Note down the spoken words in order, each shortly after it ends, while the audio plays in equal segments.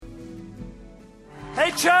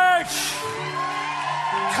Hey, church.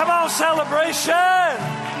 Come on, celebration.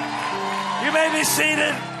 You may be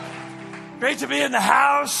seated. Great to be in the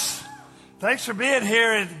house. Thanks for being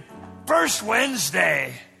here in First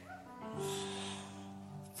Wednesday.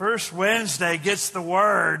 First Wednesday gets the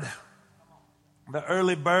word. The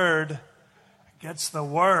early bird gets the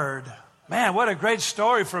word. Man, what a great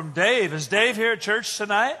story from Dave. Is Dave here at church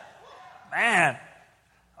tonight? Man,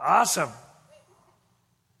 awesome.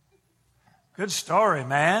 Good story,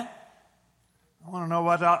 man. I want to know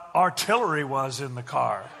what artillery was in the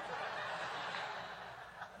car.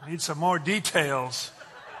 Need some more details.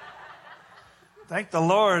 Thank the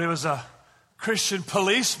Lord it was a Christian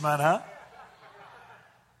policeman, huh?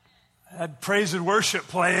 Had praise and worship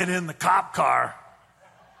playing in the cop car,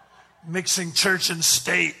 mixing church and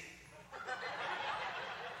state.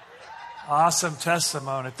 Awesome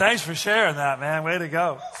testimony. Thanks for sharing that, man. Way to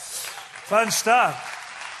go. Fun stuff.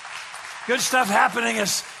 Good stuff happening at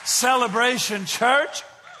Celebration Church.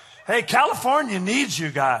 Hey, California needs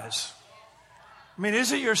you guys. I mean,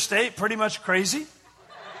 isn't your state pretty much crazy?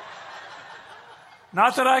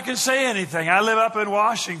 Not that I can say anything. I live up in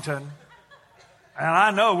Washington, and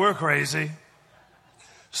I know we're crazy.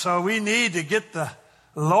 So we need to get the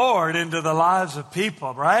Lord into the lives of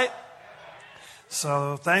people, right?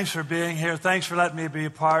 So thanks for being here. Thanks for letting me be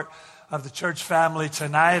a part of the church family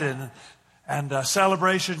tonight and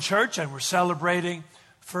Celebration Church, and we're celebrating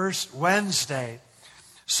First Wednesday.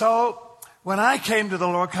 So when I came to the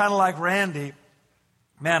Lord, kind of like Randy,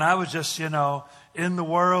 man, I was just, in the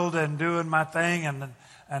world and doing my thing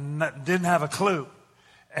and didn't have a clue.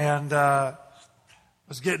 And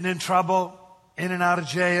was getting in trouble, in and out of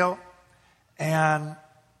jail. And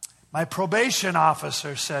my probation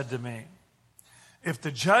officer said to me, if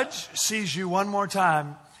the judge sees you one more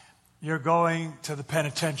time, you're going to the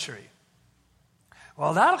penitentiary.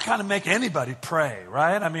 Well, that'll kind of make anybody pray,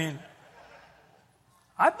 right? I mean,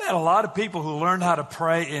 I've met a lot of people who learned how to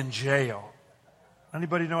pray in jail.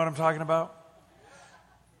 Anybody know what I'm talking about?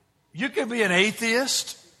 You can be an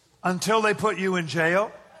atheist until they put you in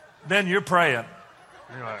jail. Then you're praying.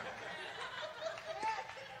 You're like,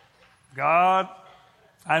 God,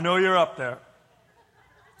 I know you're up there.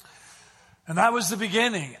 And that was the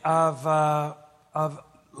beginning of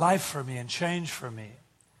life for me and change for me.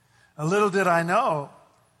 A little did I know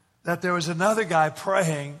that there was another guy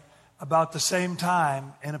praying about the same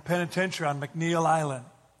time in a penitentiary on McNeil Island.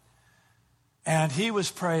 And he was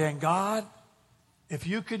praying, God, if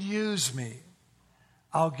you could use me,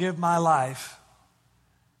 I'll give my life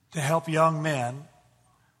to help young men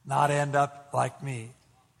not end up like me.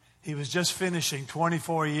 He was just finishing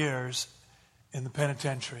 24 years in the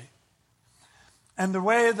penitentiary. And the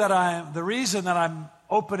reason that I'm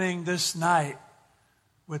opening this night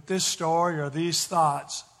with this story or these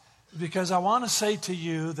thoughts is because I want to say to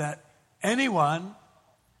you that anyone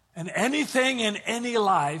and anything in any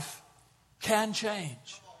life can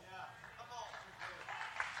change.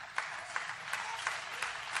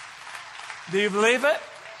 Do you believe it?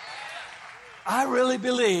 I really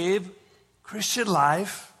believe Christian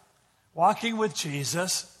life, walking with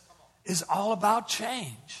Jesus, is all about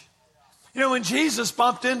change. When Jesus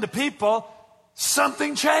bumped into people,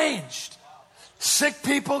 something changed. Sick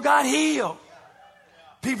people got healed.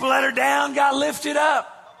 People that are down got lifted up.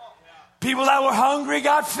 People that were hungry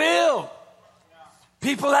got filled.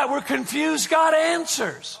 People that were confused got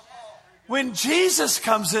answers. When Jesus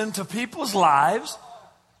comes into people's lives,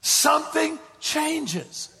 something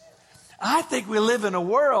changes. I think we live in a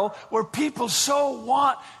world where people so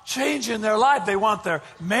want change in their life. They want their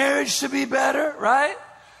marriage to be better, right?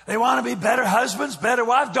 They want to be better husbands, better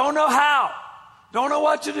wives. Don't know how. Don't know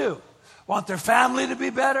what to do. Want their family to be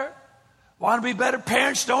better. Want to be better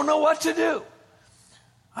parents. Don't know what to do.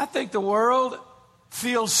 I think the world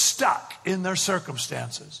feels stuck in their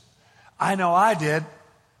circumstances. I know I did.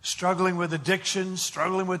 Struggling with addiction,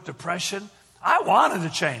 struggling with depression. I wanted to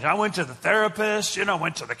change. I went to the therapist,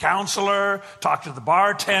 went to the counselor, talked to the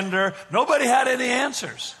bartender. Nobody had any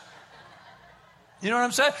answers. You know what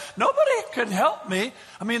I'm saying? Nobody could help me.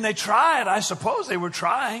 I mean, they tried. I suppose they were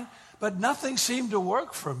trying, but nothing seemed to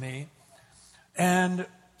work for me. And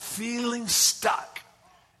feeling stuck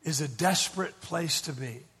is a desperate place to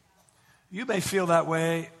be. You may feel that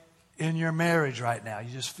way in your marriage right now.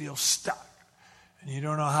 You just feel stuck, and you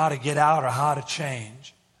don't know how to get out or how to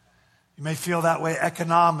change. You may feel that way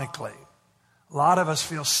economically. A lot of us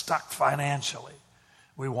feel stuck financially.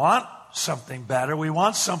 We want something better. We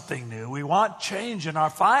want something new. We want change in our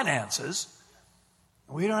finances.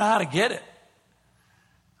 We don't know how to get it.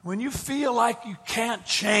 When you feel like you can't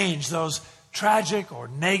change those tragic or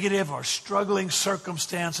negative or struggling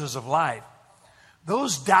circumstances of life,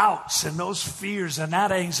 those doubts and those fears and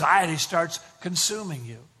that anxiety starts consuming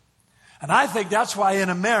you. And I think that's why in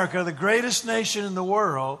America, the greatest nation in the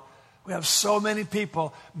world, we have so many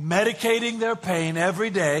people medicating their pain every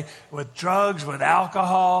day with drugs, with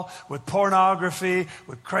alcohol, with pornography,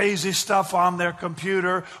 with crazy stuff on their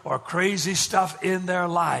computer or crazy stuff in their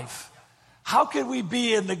life. How can we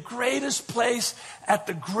be in the greatest place at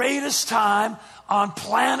the greatest time on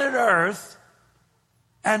planet Earth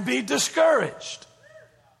and be discouraged,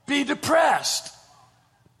 be depressed,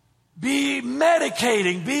 be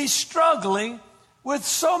medicating, be struggling with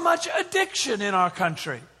so much addiction in our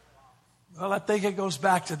country? Well, I think it goes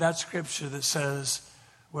back to that scripture that says,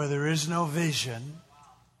 where there is no vision,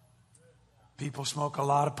 people smoke a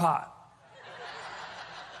lot of pot.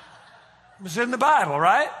 It's in the Bible,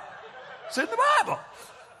 right? It's in the Bible.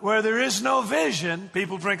 Where there is no vision,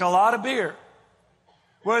 people drink a lot of beer.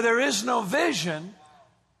 Where there is no vision,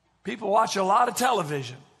 people watch a lot of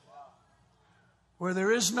television. Where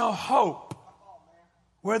there is no hope,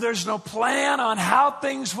 where there's no plan on how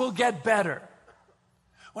things will get better,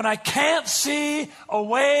 when I can't see a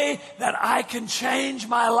way that I can change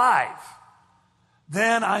my life,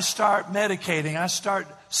 then I start medicating, I start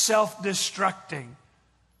self-destructing,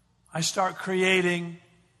 I start creating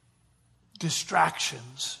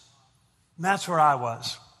distractions. And that's where I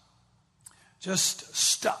was, just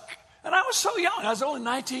stuck. And I was so young, I was only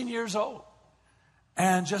 19 years old,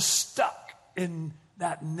 and just stuck in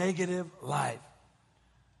that negative life.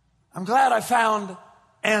 I'm glad I found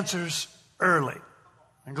answers early.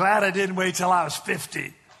 I'm glad I didn't wait till I was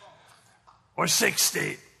 50 or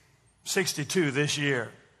 60, 62 this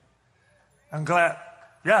year. I'm glad.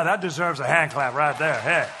 Yeah, that deserves a hand clap right there.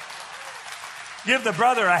 Hey, give the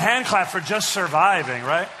brother a hand clap for just surviving,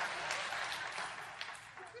 right?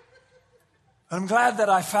 I'm glad that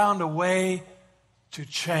I found a way to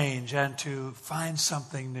change and to find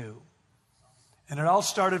something new. And it all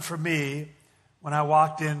started for me when I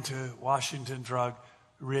walked into Washington Drug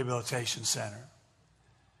Rehabilitation Center.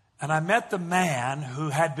 And I met the man who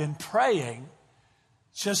had been praying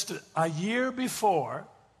just a year before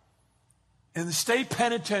in the state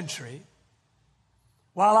penitentiary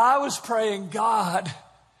while I was praying, God,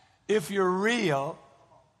 if you're real,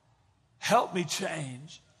 help me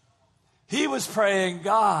change. He was praying,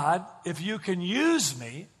 God, if you can use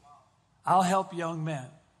me, I'll help young men.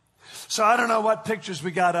 So I don't know what pictures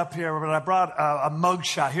we got up here, but I brought a mug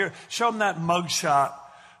shot. Here, show them that mug shot.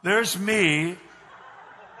 There's me,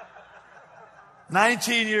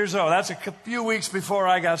 19 years old. That's a few weeks before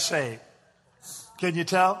I got saved. Can you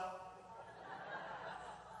tell?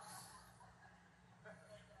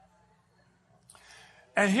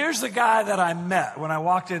 And here's the guy that I met when I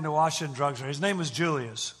walked into Washington Drug Store. His name was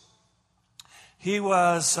Julius. He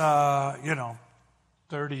was,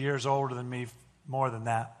 30 years older than me, more than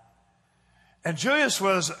that. And Julius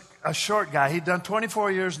was a short guy. He'd done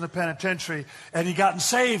 24 years in the penitentiary, and he'd gotten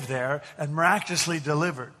saved there and miraculously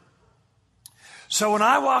delivered. So when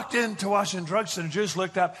I walked into Washington Drug Center, Julius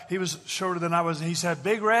looked up. He was shorter than I was, and he said,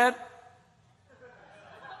 Big Red,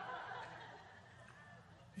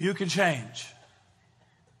 you can change.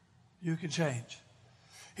 You can change.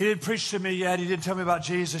 He didn't preach to me yet. He didn't tell me about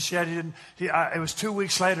Jesus yet. It was 2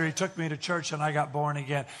 weeks later, he took me to church, and I got born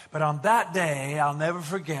again. But on that day, I'll never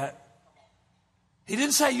forget, he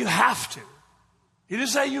didn't say you have to. He didn't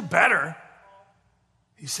say you better.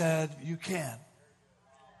 He said you can.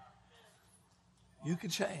 You can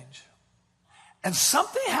change. And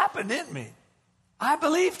something happened in me. I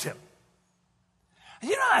believed him.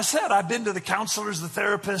 You know, I said I've been to the counselors, the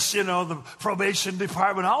therapists, the probation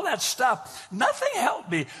department, all that stuff. Nothing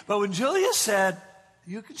helped me. But when Julius said,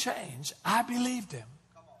 you can change, I believed him.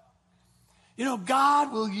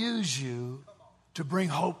 God will use you to bring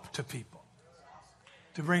hope to people.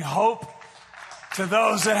 To bring hope to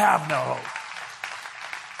those that have no hope.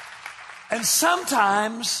 And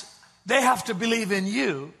sometimes they have to believe in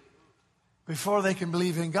you before they can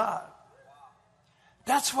believe in God.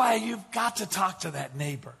 That's why you've got to talk to that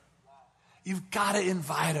neighbor. You've got to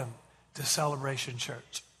invite them to Celebration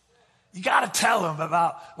Church. You got to tell them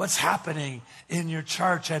about what's happening in your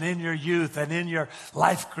church and in your youth and in your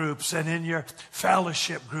life groups and in your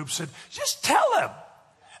fellowship groups. And just tell them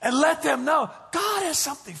and let them know God has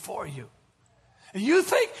something for you. And you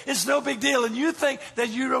think it's no big deal, and you think that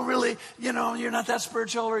you don't really, you're not that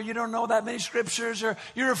spiritual, or you don't know that many scriptures, or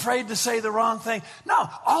you're afraid to say the wrong thing. No,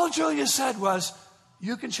 all Julia said was,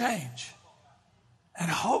 you can change. And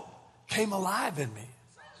hope came alive in me.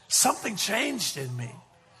 Something changed in me.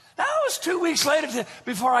 Now, it was 2 weeks later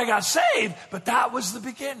before I got saved, but that was the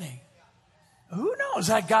beginning. Who knows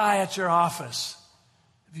that guy at your office?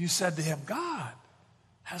 If you said to him, God,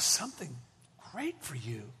 has something great for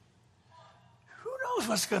you. Who knows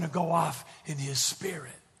what's going to go off in his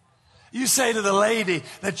spirit? You say to the lady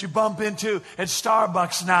that you bump into at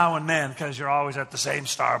Starbucks now and then, because you're always at the same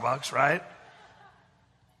Starbucks, right?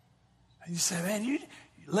 And you say, man,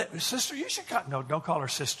 sister, you should come. No, don't call her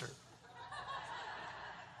sister.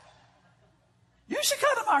 You should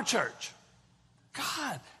come to our church.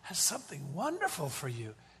 God has something wonderful for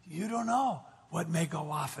you. You don't know what may go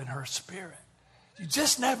off in her spirit. You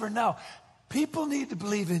just never know. People need to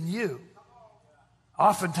believe in you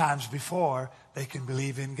oftentimes before they can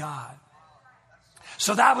believe in God.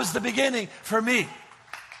 So that was the beginning for me.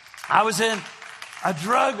 I was in a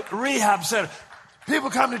drug rehab center. People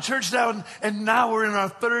come to church now, and now we're in our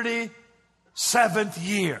 37th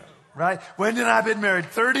year, right? Wendy and I have been married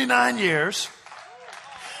 39 years.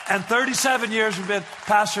 And 37 years we've been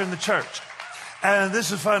pastor in the church. And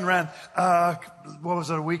this is fun, Ran. What was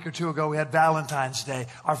it, a week or two ago, we had Valentine's Day.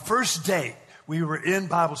 Our first date, we were in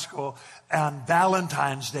Bible school, and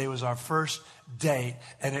Valentine's Day was our first date,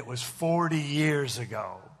 and it was 40 years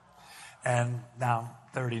ago. And now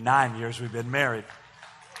 39 years we've been married.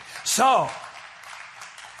 So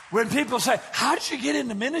when people say, how did you get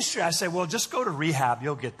into ministry? I say, well, just go to rehab.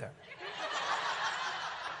 You'll get there.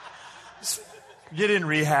 Get in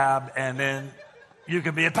rehab, and then you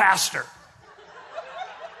can be a pastor.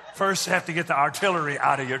 First, you have to get the artillery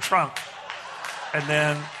out of your trunk, and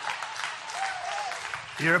then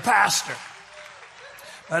you're a pastor.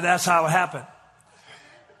 But that's how it happened.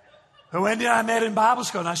 But Wendy and I met in Bible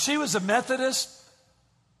school. Now, she was a Methodist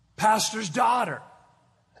pastor's daughter,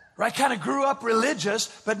 right? Kind of grew up religious,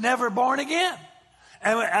 but never born again.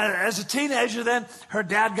 And as a teenager, then her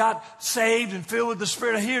dad got saved and filled with the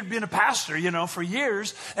Spirit. He had been a pastor, for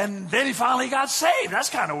years. And then he finally got saved. That's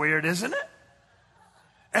kind of weird, isn't it?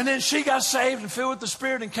 And then she got saved and filled with the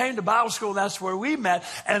Spirit and came to Bible school. That's where we met.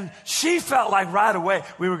 And she felt like right away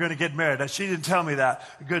we were going to get married. She didn't tell me that.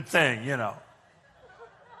 Good thing,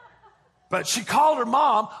 But she called her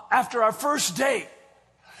mom after our first date.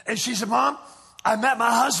 And she said, Mom, I met my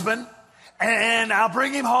husband. And I'll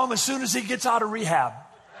bring him home as soon as he gets out of rehab.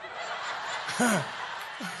 Yeah,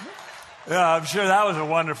 I'm sure that was a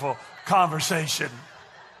wonderful conversation.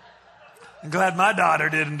 I'm glad my daughter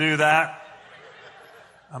didn't do that.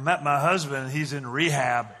 I met my husband, and he's in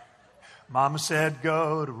rehab. Mama said,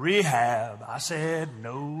 go to rehab. I said,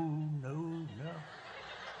 no.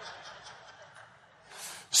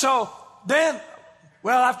 So then,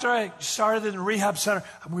 after I started in the rehab center,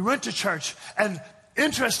 we went to church, and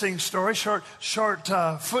interesting story, short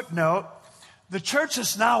footnote. The church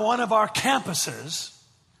is now one of our campuses.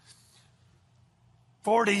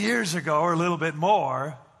 40 years ago, or a little bit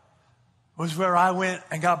more, was where I went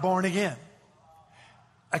and got born again.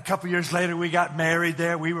 A couple years later, we got married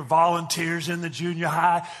there. We were volunteers in the junior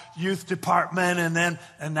high youth department,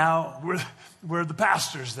 and now we're the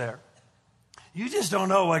pastors there. You just don't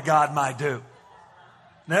know what God might do.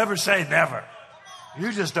 Never say never.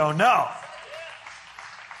 You just don't know.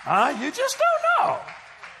 You just don't know.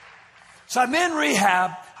 So I'm in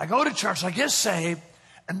rehab. I go to church. I get saved.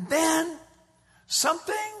 And then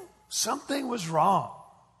something was wrong.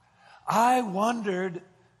 I wondered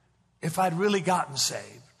if I'd really gotten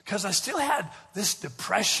saved, because I still had this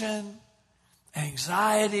depression,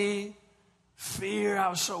 anxiety, fear. I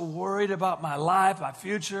was so worried about my life, my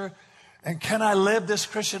future. And can I live this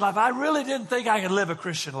Christian life? I really didn't think I could live a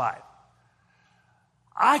Christian life.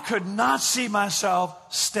 I could not see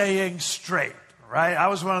myself staying straight, right? I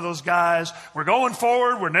was one of those guys, we're going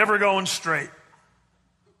forward, we're never going straight.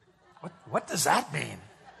 What does that mean?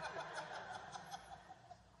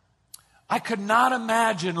 I could not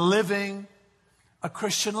imagine living a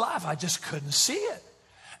Christian life. I just couldn't see it.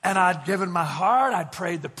 And I'd given my heart, I'd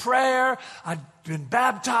prayed the prayer, I'd been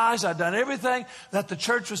baptized, I'd done everything that the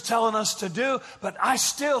church was telling us to do, but I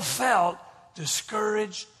still felt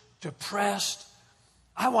discouraged, depressed.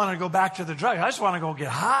 I wanted to go back to the drug. I just want to go get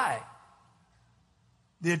high.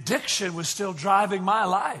 The addiction was still driving my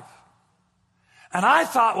life. And I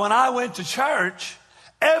thought when I went to church,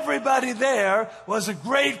 everybody there was a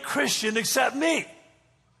great Christian except me.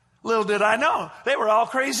 Little did I know, they were all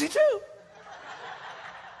crazy too.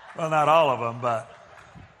 Well, not all of them, but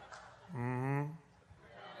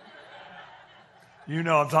you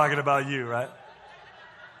know I'm talking about you, right?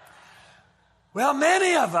 Well,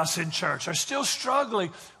 many of us in church are still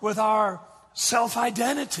struggling with our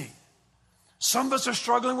self-identity. Some of us are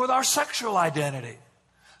struggling with our sexual identity.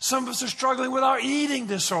 Some of us are struggling with our eating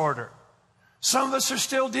disorder. Some of us are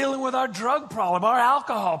still dealing with our drug problem, our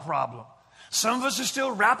alcohol problem. Some of us are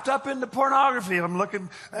still wrapped up into pornography. I'm looking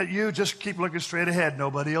at you. Just keep looking straight ahead.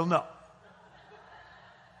 Nobody will know.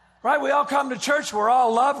 Right? We all come to church. We're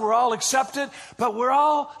all loved. We're all accepted. But we're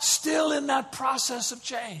all still in that process of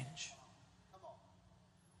change.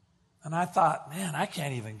 And I thought, man, I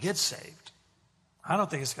can't even get saved. I don't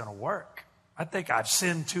think it's going to work. I think I've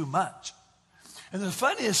sinned too much. And the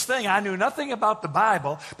funniest thing, I knew nothing about the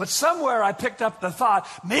Bible, but somewhere I picked up the thought,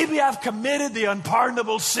 maybe I've committed the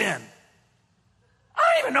unpardonable sin. I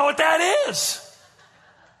don't even know what that is.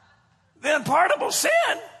 The unpardonable sin.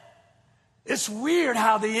 It's weird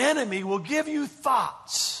how the enemy will give you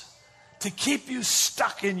thoughts to keep you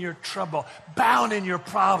stuck in your trouble, bound in your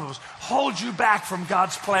problems, hold you back from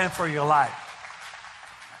God's plan for your life.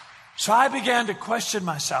 So I began to question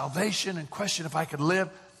my salvation and question if I could live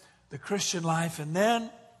the Christian life. And then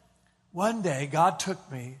one day God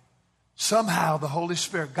took me, somehow the Holy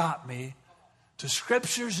Spirit got me to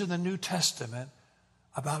scriptures in the New Testament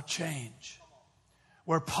about change,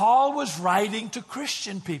 where Paul was writing to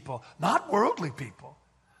Christian people, not worldly people,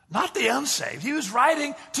 not the unsaved. He was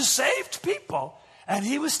writing to saved people, and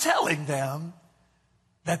he was telling them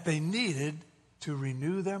that they needed to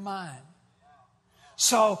renew their mind.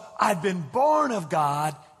 So I'd been born of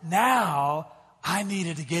God. Now I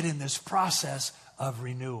needed to get in this process of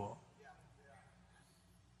renewal.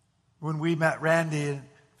 When we met Randy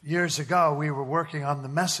years ago, we were working on the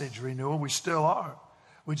message renewal. We still are.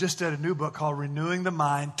 We just did a new book called Renewing the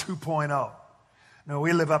Mind 2.0. Now,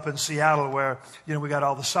 we live up in Seattle where, we got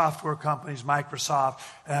all the software companies, Microsoft,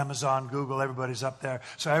 Amazon, Google, everybody's up there.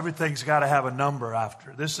 So everything's got to have a number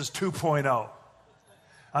after. This is 2.0.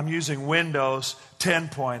 I'm using Windows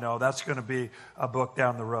 10.0. That's going to be a book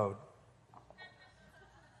down the road.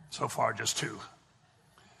 So far, just 2.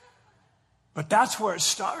 But that's where it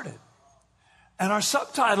started. And our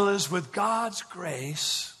subtitle is, With God's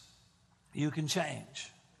Grace, You Can Change.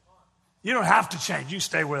 You don't have to change. You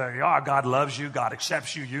stay where you are. God loves you. God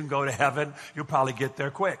accepts you. You can go to heaven. You'll probably get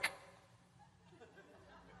there quick.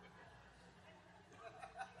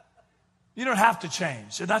 You don't have to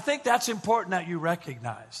change. And I think that's important that you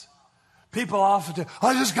recognize. People often do,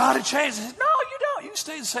 I just got to change. No, you don't. You can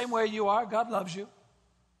stay the same way you are. God loves you.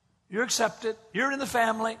 You're accepted. You're in the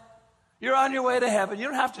family. You're on your way to heaven. You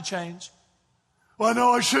don't have to change. Well, I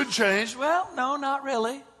know I should change. Well, no, not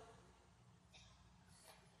really.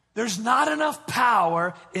 There's not enough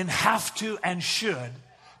power in have to and should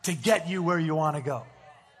to get you where you want to go.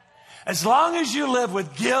 As long as you live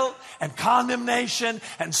with guilt and condemnation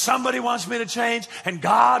and somebody wants me to change and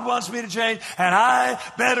God wants me to change and I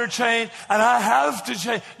better change and I have to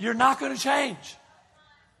change, you're not going to change.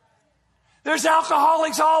 There's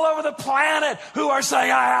alcoholics all over the planet who are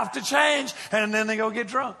saying, I have to change, and then they go get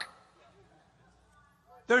drunk.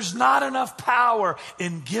 There's not enough power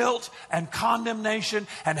in guilt and condemnation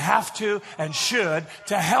and have to and should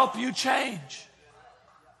to help you change.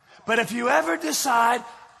 But if you ever decide,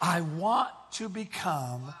 I want to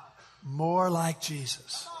become more like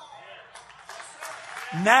Jesus,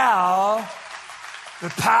 now the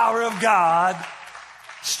power of God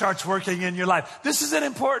starts working in your life. This is an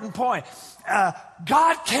important point.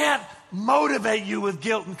 God can't motivate you with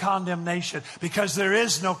guilt and condemnation because there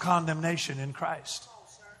is no condemnation in Christ.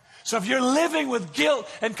 So if you're living with guilt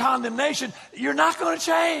and condemnation, you're not going to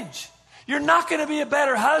change. You're not going to be a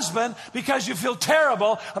better husband because you feel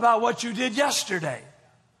terrible about what you did yesterday.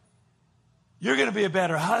 You're going to be a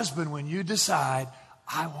better husband when you decide,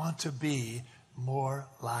 I want to be more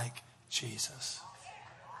like Jesus.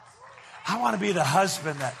 I want to be the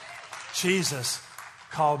husband that Jesus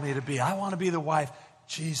called me to be. I want to be the wife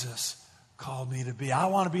Jesus called me to be. I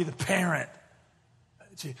want to be the parent.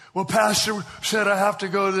 Well, Pastor said I have to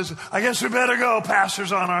go to this. I guess we better go.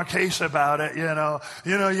 Pastor's on our case about it, you know.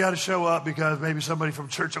 You got to show up because maybe somebody from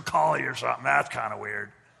church will call you or something. That's kind of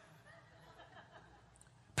weird.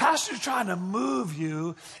 Pastor's trying to move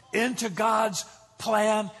you into God's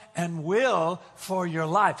plan and will for your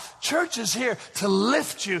life. Church is here to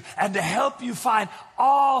lift you and to help you find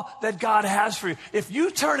all that God has for you. If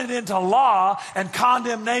you turn it into law and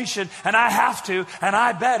condemnation and I have to and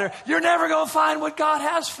I better, you're never going to find what God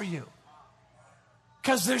has for you.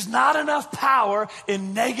 Because there's not enough power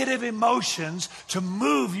in negative emotions to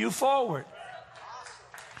move you forward.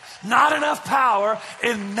 Not enough power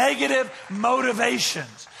in negative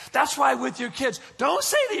motivations. That's why with your kids, don't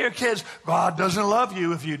say to your kids, God doesn't love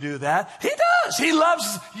you if you do that. He does. He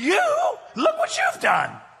loves you. Look what you've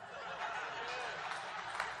done.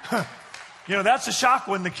 That's a shock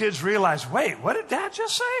when the kids realize, wait, what did Dad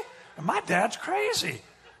just say? My dad's crazy.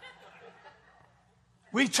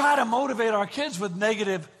 We try to motivate our kids with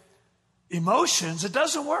negative emotions. It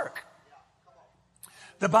doesn't work.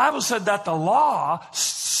 The Bible said that the law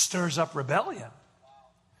stirs up rebellion.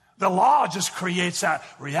 The law just creates that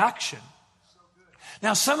reaction.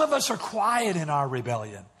 Now, some of us are quiet in our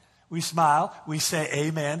rebellion. We smile, we say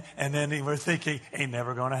amen, and then we're thinking, ain't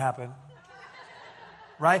never going to happen.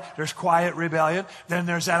 Right? There's quiet rebellion. Then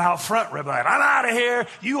there's that out front rebellion. I'm out of here.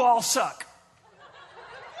 You all suck.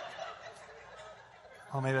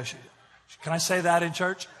 Oh, maybe I should. Can I say that in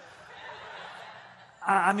church?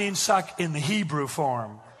 I mean suck in the Hebrew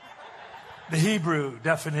form. The Hebrew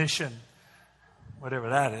definition. Whatever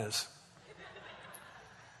that is.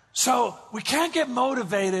 So we can't get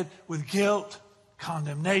motivated with guilt,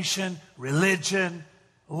 condemnation, religion,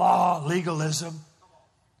 law, legalism.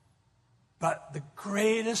 But the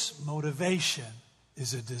greatest motivation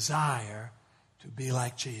is a desire to be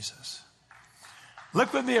like Jesus.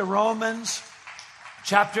 Look with me at Romans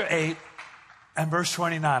chapter 8 and verse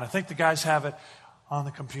 29. I think the guys have it on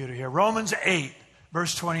the computer here. Romans 8,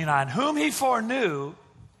 verse 29. Whom he foreknew,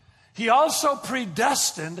 he also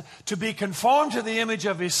predestined to be conformed to the image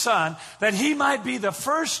of his Son, that he might be the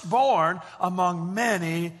firstborn among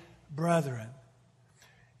many brethren.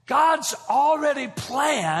 God's already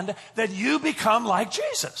planned that you become like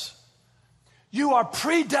Jesus. You are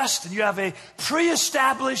predestined. You have a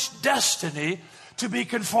pre-established destiny to be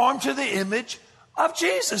conformed to the image of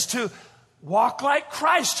Jesus, to walk like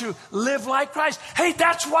Christ, to live like Christ. Hey,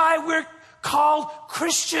 that's why we're called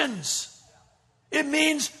Christians. It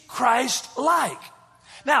means Christ-like.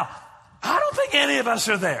 Now, I don't think any of us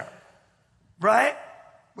are there, right?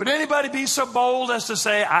 Would anybody be so bold as to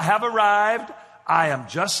say, I have arrived, I am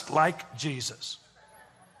just like Jesus?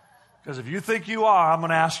 Because if you think you are, I'm going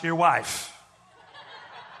to ask your wife.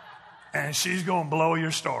 And she's going to blow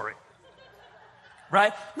your story.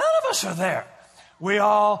 Right? None of us are there. We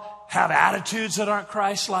all have attitudes that aren't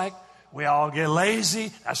Christ-like. We all get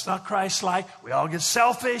lazy. That's not Christ-like. We all get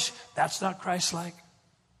selfish. That's not Christ-like.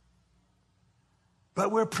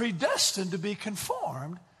 But we're predestined to be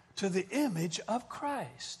conformed to the image of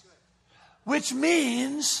Christ, which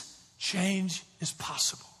means change is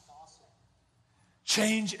possible.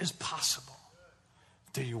 Change is possible.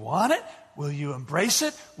 Do you want it? Will you embrace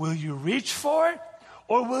it? Will you reach for it?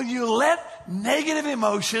 Or will you let negative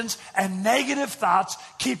emotions and negative thoughts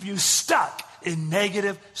keep you stuck in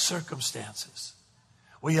negative circumstances?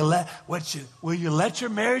 Will you let your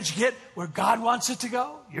marriage get where God wants it to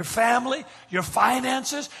go? Your family, your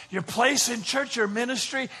finances, your place in church, your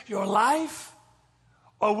ministry, your life?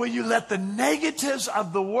 Or will you let the negatives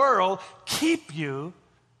of the world keep you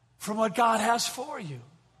from what God has for you?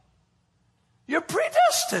 You're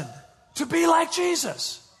predestined to be like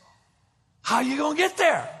Jesus. How are you going to get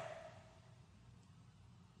there?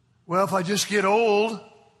 Well, if I just get old,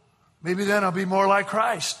 maybe then I'll be more like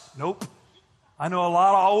Christ. Nope. I know a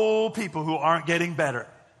lot of old people who aren't getting better.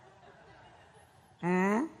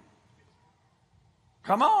 Come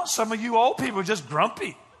on, some of you old people are just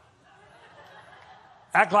grumpy.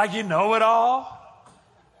 Act like you know it all.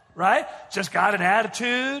 Right? Just got an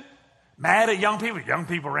attitude. Mad at young people. Young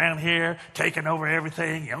people around here taking over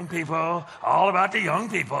everything. Young people. All about the young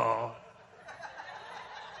people.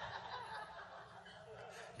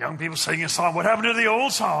 Young people singing a song. What happened to the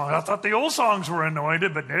old songs? I thought the old songs were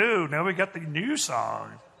anointed, but no, we got the new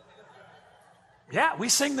song. Yeah, we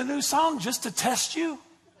sing the new song just to test you.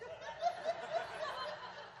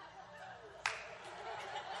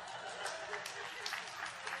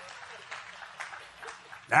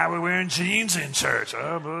 Now we're wearing jeans in church.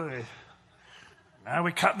 Oh, boy. Now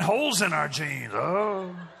we're cutting holes in our jeans.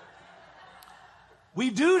 Oh. We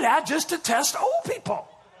do that just to test old people.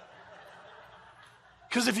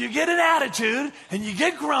 Because if you get an attitude and you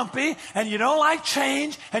get grumpy and you don't like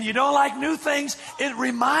change and you don't like new things, it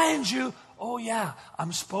reminds you, oh yeah,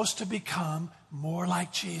 I'm supposed to become more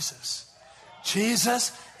like Jesus.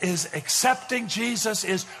 Jesus is accepting, Jesus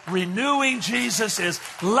is renewing, Jesus is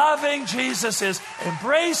loving, Jesus is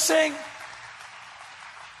embracing.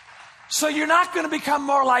 So you're not going to become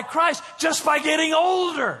more like Christ just by getting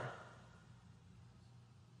older.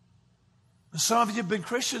 Some of you have been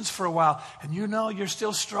Christians for a while, and you know you're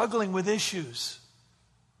still struggling with issues.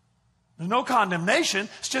 There's no condemnation,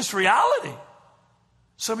 it's just reality.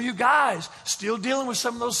 Some of you guys still dealing with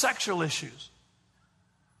some of those sexual issues.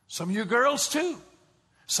 Some of you girls too.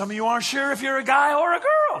 Some of you aren't sure if you're a guy or a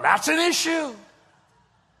girl. That's an issue.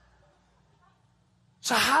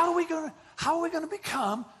 So how are we going to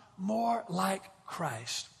become more like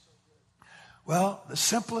Christ? Well, the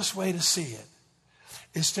simplest way to see it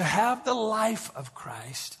is to have the life of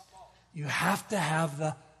Christ. You have to have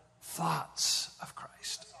the thoughts of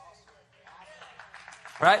Christ.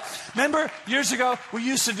 Right? Remember years ago, we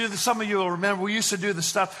used to do some of you will remember, we used to do the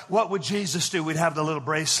stuff, what would Jesus do? We'd have the little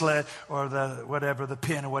bracelet or the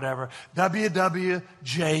pin or whatever.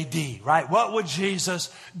 WWJD, right? What would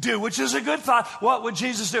Jesus do? Which is a good thought. What would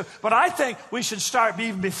Jesus do? But I think we should start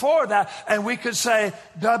even before that, and we could say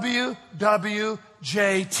WWJT.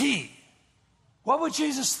 What would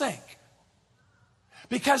Jesus think?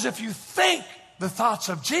 Because if you think the thoughts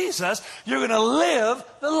of Jesus, you're going to live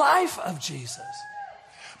the life of Jesus.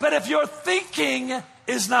 But if your thinking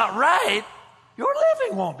is not right, your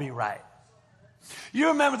living won't be right. You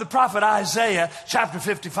remember the prophet Isaiah, chapter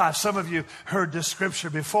 55. Some of you heard this scripture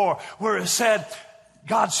before, where it said,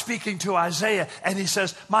 God speaking to Isaiah, and he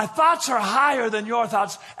says, my thoughts are higher than your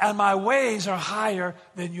thoughts, and my ways are higher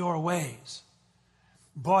than your ways.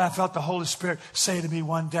 Boy, I felt the Holy Spirit say to me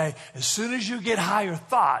one day, as soon as you get higher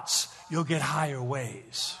thoughts, you'll get higher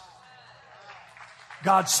ways.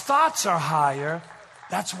 God's thoughts are higher.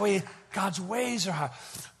 That's the way God's ways are higher.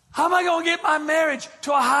 How am I going to get my marriage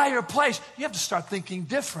to a higher place? You have to start thinking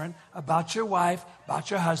different about your wife,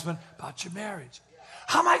 about your husband, about your marriage.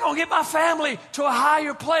 How am I going to get my family to a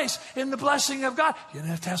higher place in the blessing of God? You're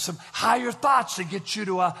going to have some higher thoughts to get you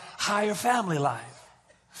to a higher family life.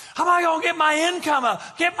 How am I going to get my income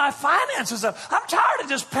up, get my finances up? I'm tired of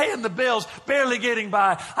just paying the bills, barely getting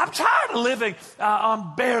by. I'm tired of living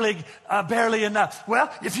on barely enough.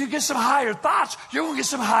 Well, if you get some higher thoughts, you're going to get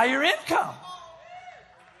some higher income.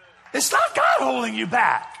 It's not God holding you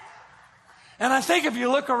back. And I think if you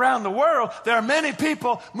look around the world, there are many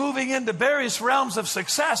people moving into various realms of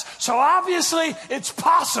success. So obviously, it's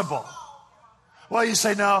possible. Well, you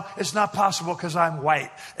say, no, it's not possible because I'm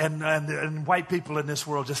white. And white people in this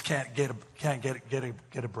world just can't get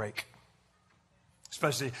a break.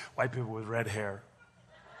 Especially white people with red hair.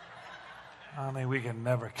 I mean, we can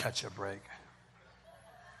never catch a break.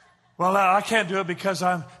 Well, I can't do it because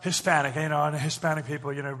I'm Hispanic. You know, and Hispanic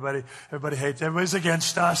people, you know, everybody hates, everybody's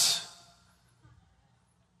against us.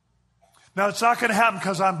 No, it's not going to happen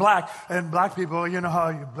because I'm black. And black people, you know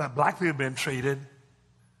how black people have been treated.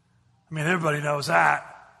 I mean, everybody knows that.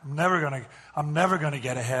 I'm never gonna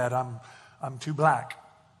get ahead. I'm too black.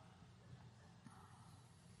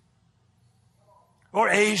 Or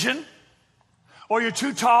Asian. Or you're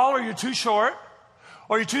too tall, or you're too short.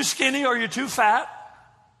 Or you're too skinny, or you're too fat.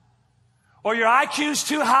 Or your IQ's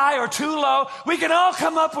too high or too low. We can all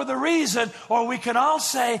come up with a reason, or we can all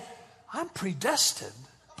say, I'm predestined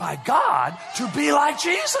by God to be like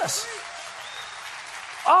Jesus.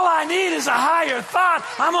 All I need is a higher thought.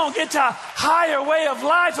 I'm going to get to a higher way of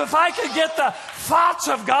life. If I could get the thoughts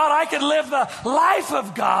of God, I could live the life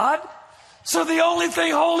of God. So the only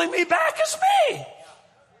thing holding me back is me.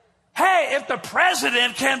 Hey, if the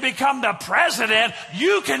president can become the president,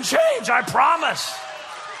 you can change, I promise.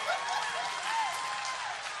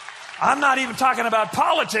 I'm not even talking about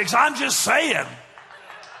politics. I'm just saying,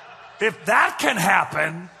 if that can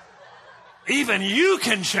happen, even you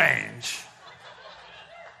can change.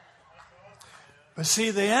 But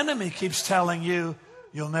see, the enemy keeps telling you,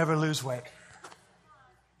 you'll never lose weight.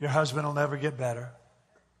 Your husband will never get better.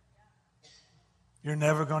 You're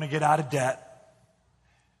never going to get out of debt.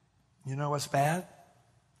 You know what's bad?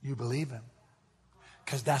 You believe him.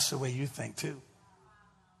 Because that's the way you think too.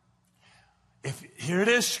 Here it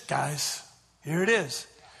is, guys. Here it is.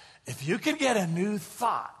 If you can get a new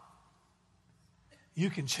thought, you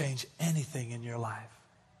can change anything in your life.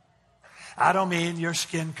 I don't mean your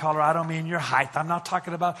skin color. I don't mean your height. I'm not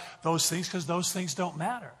talking about those things because those things don't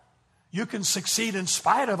matter. You can succeed in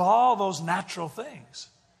spite of all those natural things.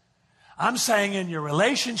 I'm saying in your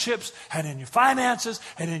relationships and in your finances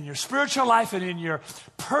and in your spiritual life and in your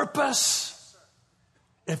purpose,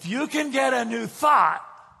 if you can get a new thought,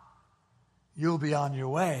 you'll be on your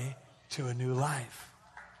way to a new life.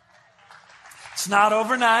 It's not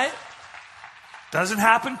overnight. Doesn't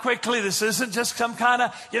happen quickly. This isn't just some kind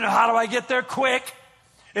of, how do I get there quick?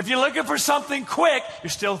 If you're looking for something quick, you're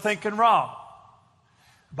still thinking wrong.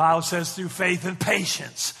 The Bible says through faith and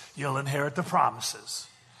patience, you'll inherit the promises.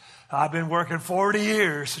 I've been working 40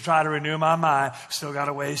 years to try to renew my mind. Still got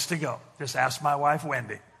a ways to go. Just ask my wife,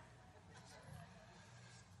 Wendy.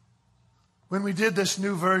 When we did this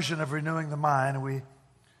new version of Renewing the Mind, we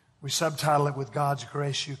subtitled it with God's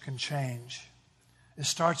Grace You Can Change. It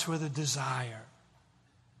starts with a desire.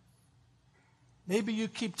 Maybe you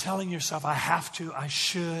keep telling yourself, I have to, I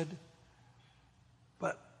should.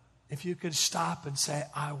 But if you could stop and say,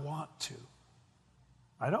 I want to.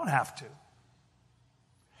 I don't have to.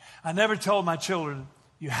 I never told my children,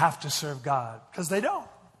 you have to serve God. Because they don't.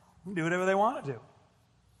 They can do whatever they want to do.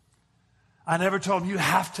 I never told them, you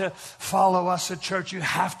have to follow us at church. You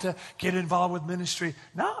have to get involved with ministry.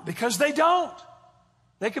 No, because they don't.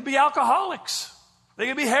 They could be alcoholics. They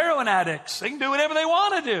could be heroin addicts. They can do whatever they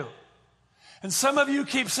want to do. And some of you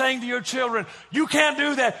keep saying to your children, you can't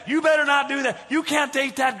do that. You better not do that. You can't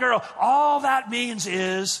date that girl. All that means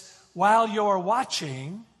is, while you're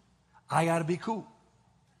watching, I got to be cool.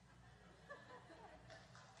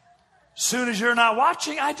 Soon as you're not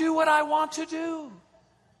watching, I do what I want to do.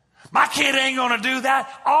 My kid ain't going to do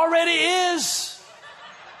that. Already is.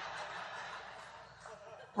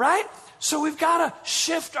 Right? So we've got to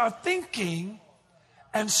shift our thinking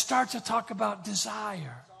and start to talk about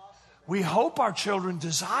desire. We hope our children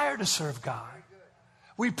desire to serve God.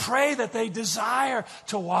 We pray that they desire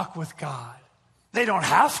to walk with God. They don't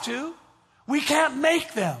have to. We can't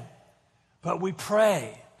make them. But we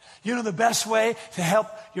pray. You know the best way to help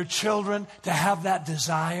your children to have that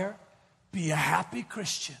desire? Be a happy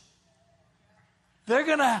Christian. They're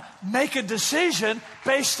going to make a decision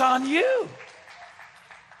based on you.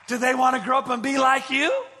 Do they want to grow up and be like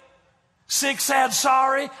you? Sick, sad,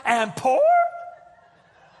 sorry, and poor?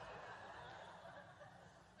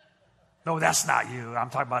 No, that's not you.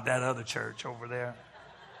 I'm talking about that other church over there.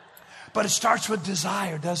 But it starts with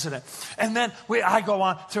desire, doesn't it? And then I go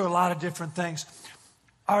on through a lot of different things.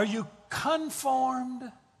 Are you conformed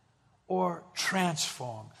or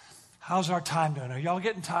transformed? How's our time doing? Are y'all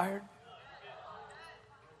getting tired?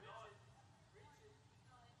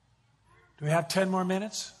 Do we have 10 more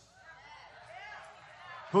minutes?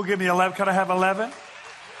 Who'll give me 11? Could I have 11?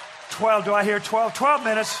 12. Do I hear 12? 12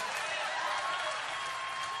 minutes.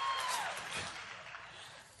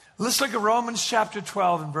 Let's look at Romans chapter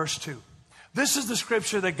 12 and verse 2. This is the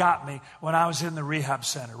scripture that got me when I was in the rehab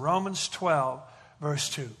center. Romans 12, verse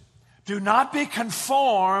 2. Do not be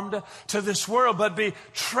conformed to this world, but be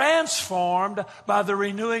transformed by the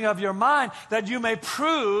renewing of your mind, that you may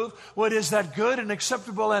prove what is that good and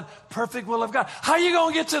acceptable and perfect will of God. How are you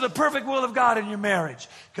going to get to the perfect will of God in your marriage?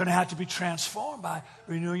 You're going to have to be transformed by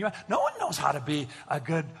renewing your mind. No one knows how to be a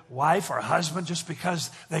good wife or husband just because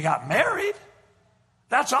they got married.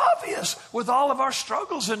 That's obvious with all of our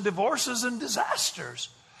struggles and divorces and disasters.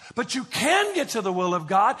 But you can get to the will of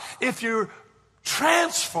God if you're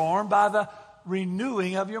transformed by the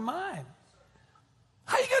renewing of your mind.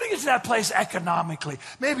 How are you going to get to that place economically?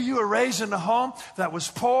 Maybe you were raised in a home that was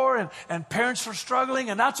poor and parents were struggling,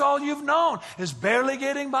 and that's all you've known is barely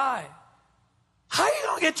getting by. How are you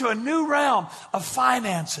going to get to a new realm of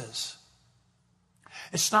finances?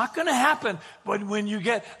 It's not going to happen when you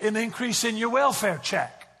get an increase in your welfare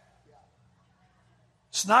check.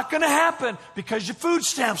 It's not going to happen because your food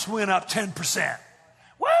stamps went up 10%.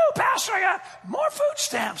 Whoa, Pastor, I got more food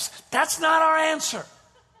stamps. That's not our answer.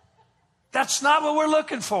 That's not what we're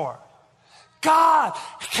looking for. God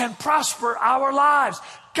can prosper our lives.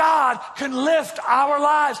 God can lift our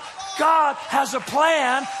lives. God has a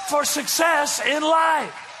plan for success in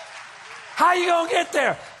life. How are you going to get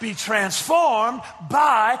there? Be transformed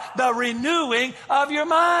by the renewing of your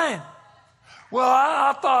mind. Well,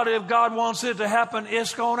 I thought if God wants it to happen,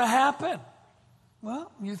 it's going to happen.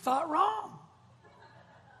 Well, you thought wrong.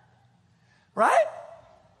 Right?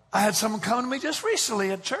 I had someone come to me just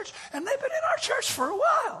recently at church, and they've been in our church for a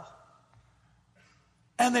while.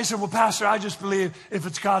 And they said, well, Pastor, I just believe if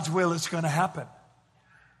it's God's will, it's going to happen.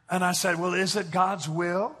 And I said, well, is it God's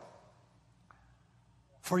will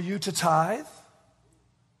for you to tithe?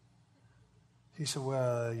 He said,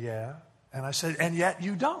 well, yeah. And I said, and yet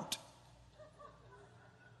you don't.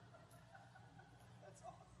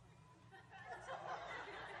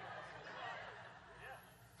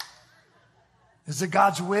 Is it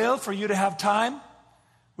God's will for you to have time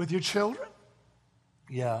with your children?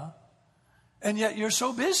 Yeah. And yet you're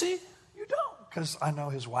so busy, you don't. Because I know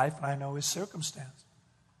his wife and I know his circumstance.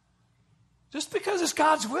 Just because it's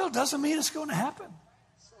God's will doesn't mean it's going to happen.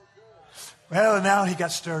 Well, now he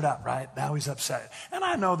got stirred up, right? Now he's upset. And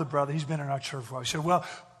I know the brother, he's been in our church for a while. He said, well,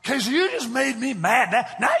 because you just made me mad.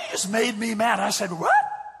 Now you just made me mad. I said, what?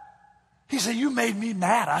 He said, you made me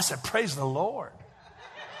mad. I said, praise the Lord.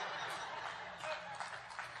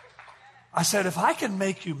 I said, if I can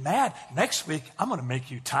make you mad, next week I'm going to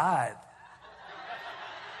make you tithe.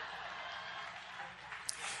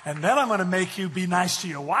 And then I'm going to make you be nice to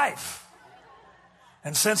your wife.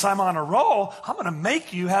 And since I'm on a roll, I'm going to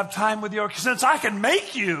make you have time with your kids. Since I can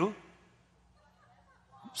make you,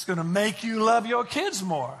 I'm just going to make you love your kids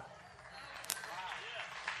more.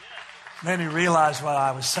 Then he realized what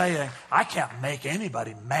I was saying. I can't make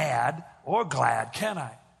anybody mad or glad, can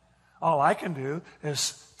I? All I can do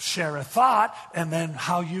is share a thought, and then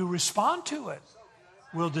how you respond to it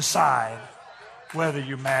will decide. whether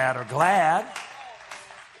you're mad or glad.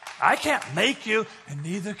 I can't make you, and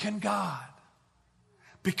neither can God.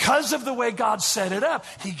 Because of the way God set it up,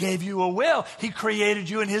 He gave you a will. He created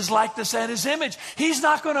you in His likeness and His image. He's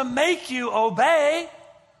not going to make you obey.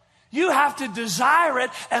 You have to desire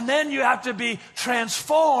it, and then you have to be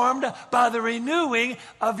transformed by the renewing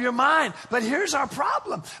of your mind. But here's our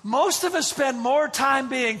problem. Most of us spend more time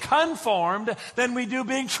being conformed than we do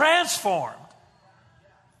being transformed.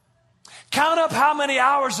 Count up how many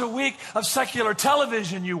hours a week of secular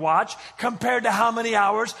television you watch compared to how many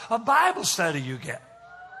hours of Bible study you get.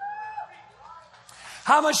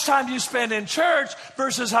 How much time do you spend in church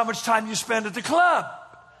versus how much time you spend at the club?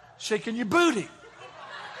 Shaking your booty.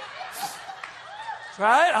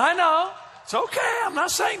 Right? I know. It's okay. I'm not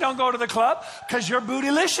saying don't go to the club because you're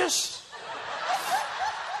bootylicious.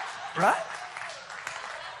 Right?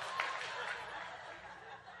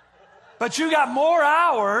 But you got more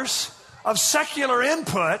hours of secular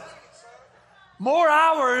input, more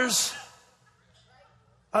hours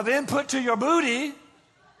of input to your booty,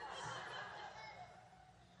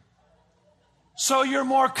 so you're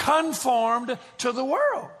more conformed to the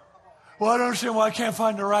world. Well, I don't understand why I can't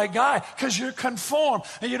find the right guy. Because you're conformed.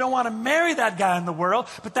 And you don't want to marry that guy in the world,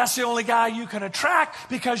 but that's the only guy you can attract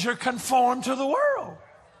because you're conformed to the world.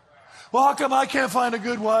 Well, how come I can't find a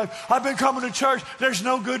good wife? I've been coming to church. There's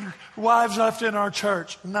no good wives left in our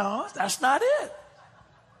church. No, that's not it.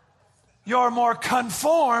 You're more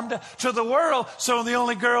conformed to the world, so the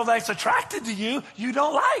only girl that's attracted to you, you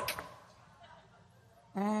don't like.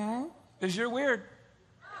 Because you're weird.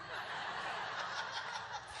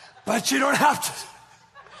 But you don't have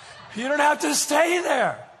to stay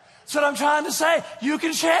there. That's what I'm trying to say. You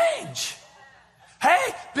can change.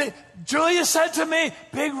 Hey, Julia said to me,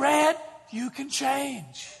 Big Red, you can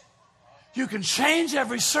change. You can change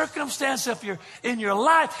every circumstance if you're in your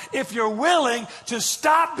life if you're willing to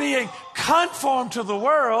stop being conformed to the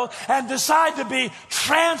world and decide to be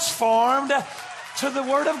transformed to the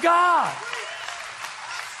Word of God.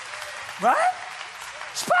 Right?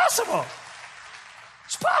 It's possible.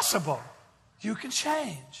 It's possible. You can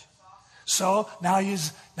change. So now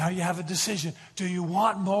you have a decision. Do you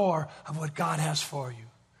want more of what God has for you?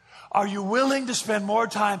 Are you willing to spend more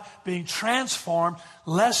time being transformed,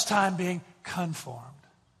 less time being conformed?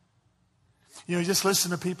 You know, just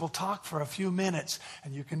listen to people talk for a few minutes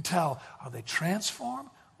and you can tell, are they transformed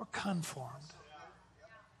or conformed?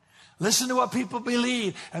 Listen to what people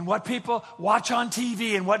believe and what people watch on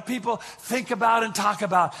TV and what people think about and talk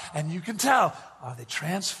about. And you can tell, are they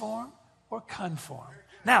transformed or conformed?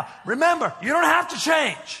 Now, remember, you don't have to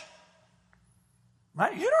change.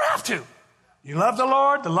 Right? You don't have to. You love the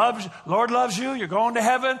Lord. The Lord loves you. You're going to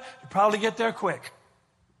heaven. You probably get there quick.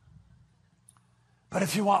 But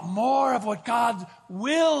if you want more of what God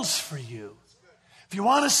wills for you, if you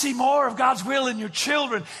want to see more of God's will in your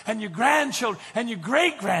children and your grandchildren and your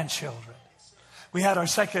great-grandchildren. We had our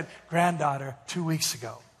second granddaughter 2 weeks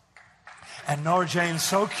ago. And Nora Jane's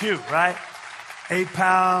so cute, right?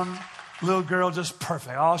 8-pound little girl, just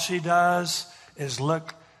perfect. All she does is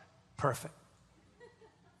look perfect.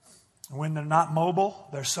 When they're not mobile,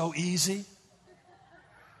 they're so easy.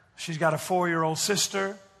 She's got a 4-year-old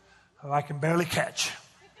sister who I can barely catch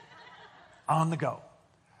on the go.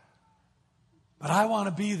 But I want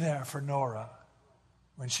to be there for Nora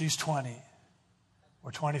when she's 20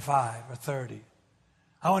 or 25 or 30.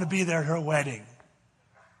 I want to be there at her wedding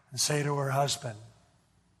and say to her husband,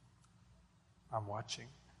 I'm watching.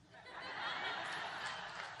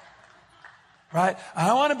 Right?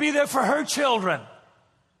 I want to be there for her children.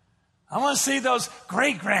 I want to see those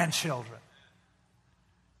great-grandchildren.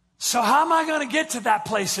 So how am I going to get to that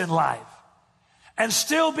place in life and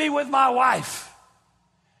still be with my wife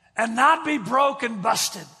and not be broke and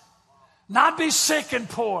busted, not be sick and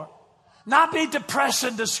poor, not be depressed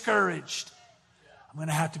and discouraged? I'm going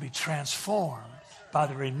to have to be transformed by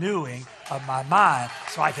the renewing of my mind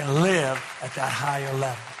so I can live at that higher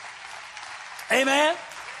level. Amen?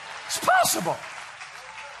 It's possible.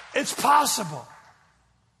 It's possible.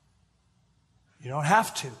 You don't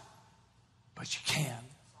have to, but you can.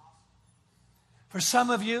 For some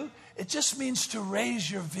of you, it just means to raise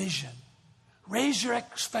your vision, raise your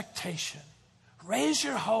expectation, raise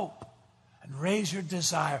your hope, and raise your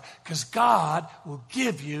desire, because God will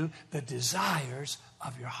give you the desires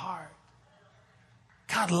of your heart.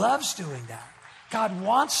 God loves doing that. God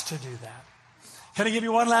wants to do that. Can I give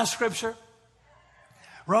you one last scripture?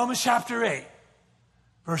 Romans chapter 8,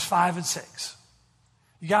 verse 5 and 6.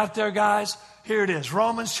 You got it there, guys? Here it is.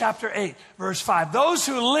 Romans chapter 8, verse 5. Those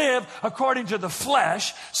who live according to the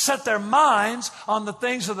flesh set their minds on the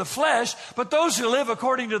things of the flesh, but those who live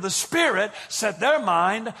according to the Spirit set their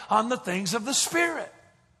mind on the things of the Spirit.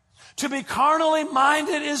 To be carnally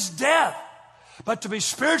minded is death, but to be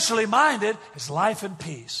spiritually minded is life and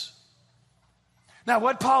peace. Now,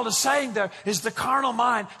 what Paul is saying there is the carnal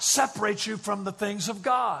mind separates you from the things of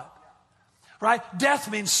God. Right?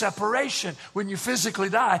 Death means separation. When you physically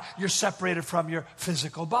die, you're separated from your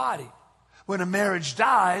physical body. When a marriage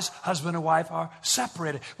dies, husband and wife are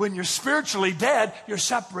separated. When you're spiritually dead, you're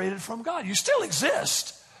separated from God. You still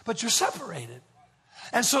exist, but you're separated.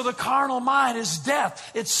 And so the carnal mind is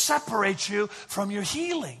death. It separates you from your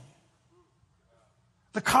healing.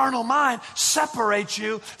 The carnal mind separates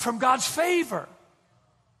you from God's favor.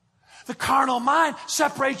 The carnal mind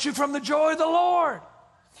separates you from the joy of the Lord.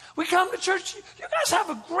 We come to church. You guys have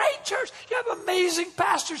a great church. You have amazing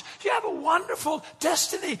pastors. You have a wonderful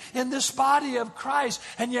destiny in this body of Christ.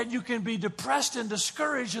 And yet you can be depressed and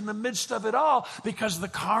discouraged in the midst of it all because the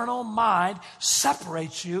carnal mind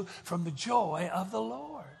separates you from the joy of the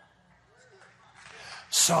Lord.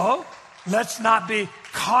 So let's not be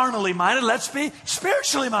carnally minded. Let's be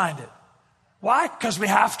spiritually minded. Why? Because we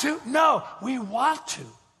have to? No, we want to.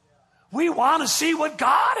 We want to see what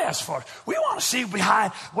God has for us. We want to see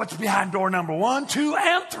what's behind door number 1, 2,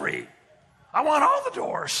 and 3. I want all the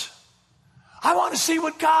doors. I want to see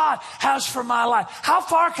what God has for my life. How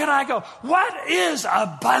far can I go? What is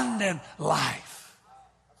abundant life?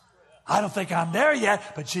 I don't think I'm there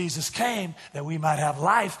yet, but Jesus came that we might have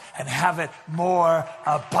life and have it more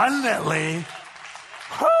abundantly.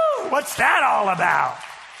 Whew, what's that all about?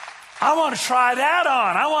 I want to try that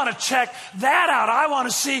on. I want to check that out. I want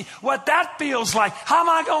to see what that feels like. How am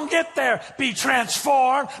I going to get there? Be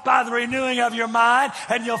transformed by the renewing of your mind,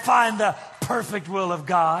 and you'll find the perfect will of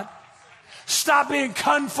God. Stop being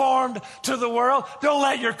conformed to the world. Don't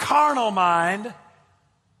let your carnal mind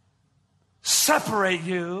separate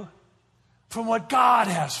you from what God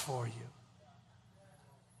has for you.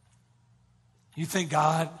 You think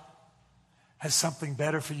God has something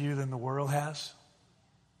better for you than the world has?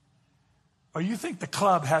 Or you think the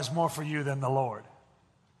club has more for you than the Lord?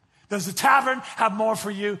 Does the tavern have more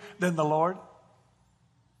for you than the Lord?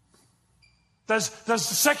 Does the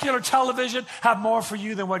secular television have more for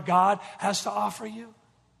you than what God has to offer you?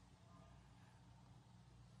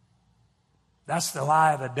 That's the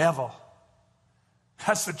lie of the devil.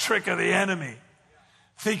 That's the trick of the enemy.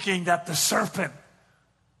 Thinking that the serpent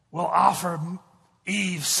will offer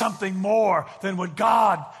Eve something more than what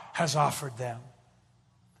God has offered them.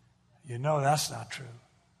 You know that's not true.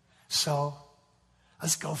 So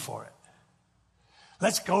let's go for it.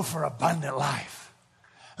 Let's go for abundant life.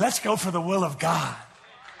 Let's go for the will of God.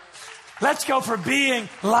 Let's go for being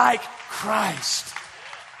like Christ.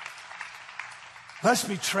 Let's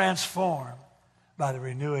be transformed by the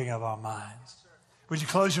renewing of our minds. Would you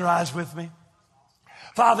close your eyes with me?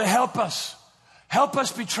 Father, help us. Help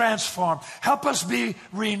us be transformed. Help us be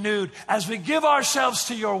renewed as we give ourselves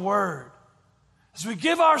to your word. As we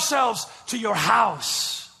give ourselves to your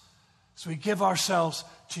house, as we give ourselves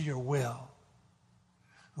to your will.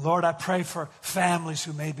 Lord, I pray for families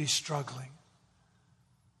who may be struggling.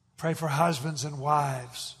 Pray for husbands and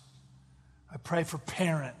wives. I pray for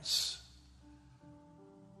parents.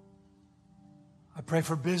 I pray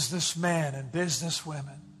for businessmen and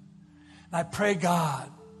businesswomen. And I pray,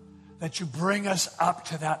 God, that you bring us up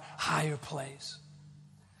to that higher place.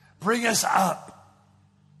 Bring us up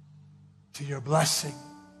to your blessing,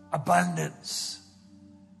 abundance,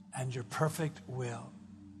 and your perfect will.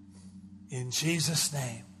 In Jesus'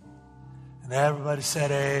 name. And everybody said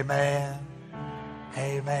amen,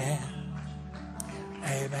 amen,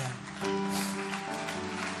 amen.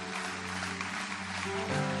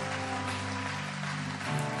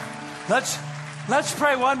 Let's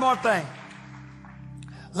pray one more thing.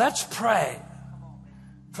 Let's pray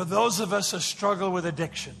for those of us who struggle with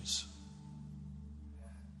addictions.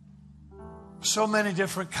 So many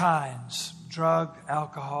different kinds: drug,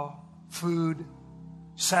 alcohol, food,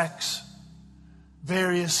 sex,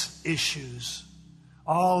 various issues,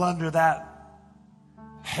 all under that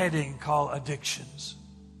heading called addictions,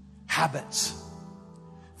 habits,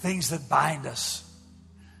 things that bind us,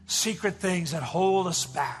 secret things that hold us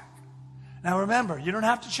back. Now remember, you don't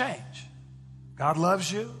have to change. God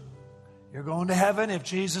loves you. You're going to heaven if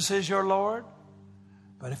Jesus is your Lord.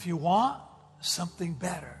 But if you want something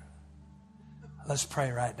better, let's pray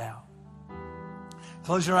right now.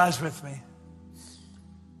 Close your eyes with me.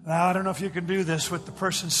 Now, I don't know if you can do this with the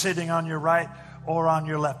person sitting on your right or on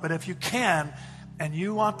your left, but if you can, and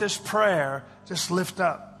you want this prayer, just lift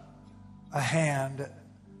up a hand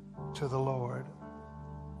to the Lord.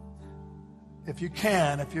 If you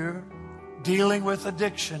can, if you're dealing with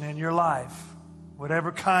addiction in your life,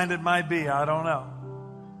 whatever kind it might be, I don't know.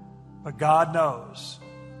 But God knows.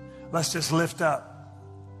 Let's just lift up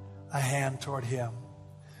a hand toward Him.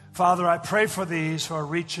 Father, I pray for these who are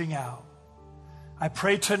reaching out. I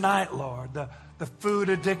pray tonight, Lord, the food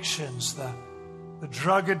addictions, the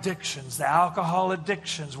drug addictions, the alcohol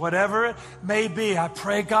addictions, whatever it may be, I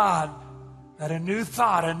pray, God, that a new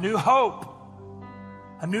thought, a new hope,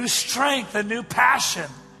 a new strength, a new passion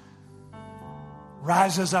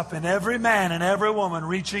rises up in every man and every woman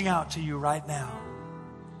reaching out to you right now.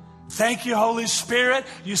 Thank you, Holy Spirit,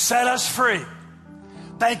 you set us free.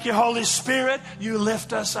 Thank you, Holy Spirit, you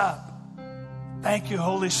lift us up. Thank you,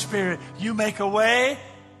 Holy Spirit, you make a way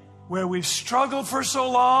where we've struggled for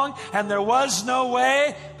so long and there was no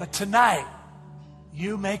way, but tonight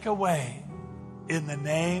you make a way in the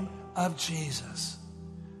name of Jesus.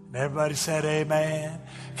 And everybody said amen.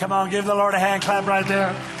 Come on, give the Lord a hand clap right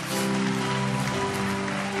there.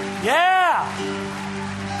 Yeah.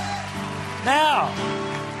 Now,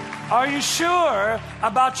 are you sure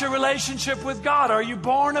about your relationship with God? Are you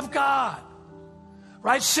born of God?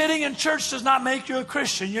 Right? Sitting in church does not make you a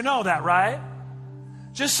Christian. You know that, right?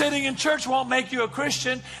 Just sitting in church won't make you a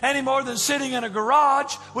Christian any more than sitting in a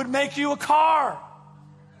garage would make you a car.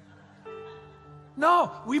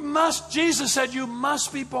 No, Jesus said you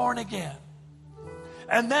must be born again.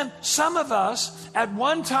 And then some of us, at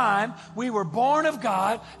one time, we were born of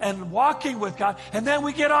God and walking with God, and then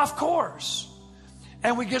we get off course.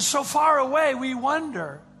 And we get so far away, we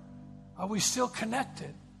wonder, are we still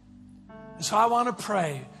connected? And so I want to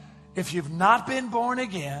pray, if you've not been born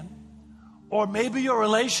again, or maybe your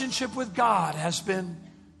relationship with God has been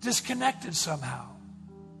disconnected somehow,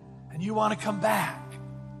 and you want to come back,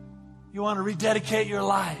 you want to rededicate your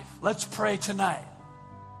life, let's pray tonight.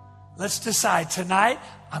 Let's decide tonight,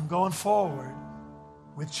 I'm going forward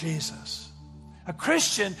with Jesus. A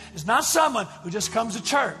Christian is not someone who just comes to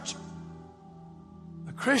church.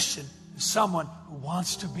 A Christian is someone who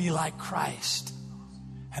wants to be like Christ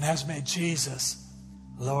and has made Jesus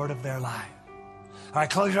Lord of their life. All right,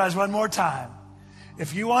 close your eyes one more time.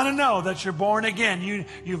 If you want to know that you're born again,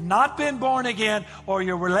 you've not been born again, or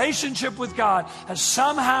your relationship with God has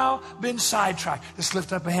somehow been sidetracked, just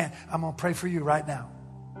lift up a hand. I'm going to pray for you right now.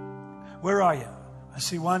 Where are you? I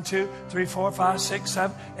see 1, 2, 3, 4, 5, 6,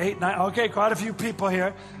 7, 8, 9. Okay, quite a few people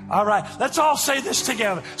here. All right, let's all say this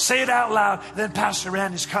together. Say it out loud. Then Pastor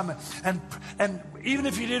Randy's coming. And even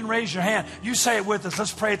if you didn't raise your hand, you say it with us.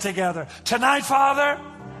 Let's pray it together. Tonight, Father,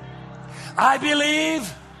 I believe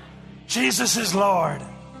Jesus is Lord.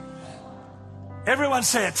 Everyone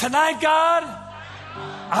say it. Tonight, God,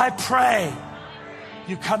 I pray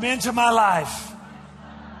you come into my life.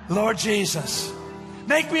 Lord Jesus,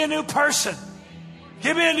 make me a new person.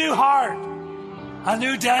 Give me a new heart, a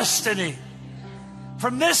new destiny.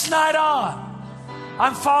 From this night on,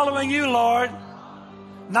 I'm following you, Lord,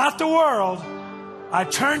 not the world. I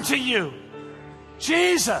turn to you.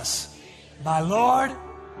 Jesus, my Lord,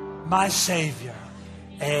 my Savior.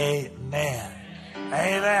 Amen.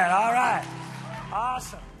 Amen. All right.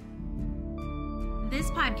 Awesome. This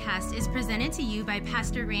podcast is presented to you by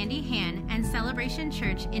Pastor Randy Hann and Celebration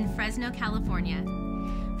Church in Fresno, California.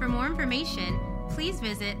 For more information, please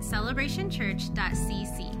visit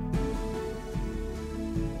celebrationchurch.cc.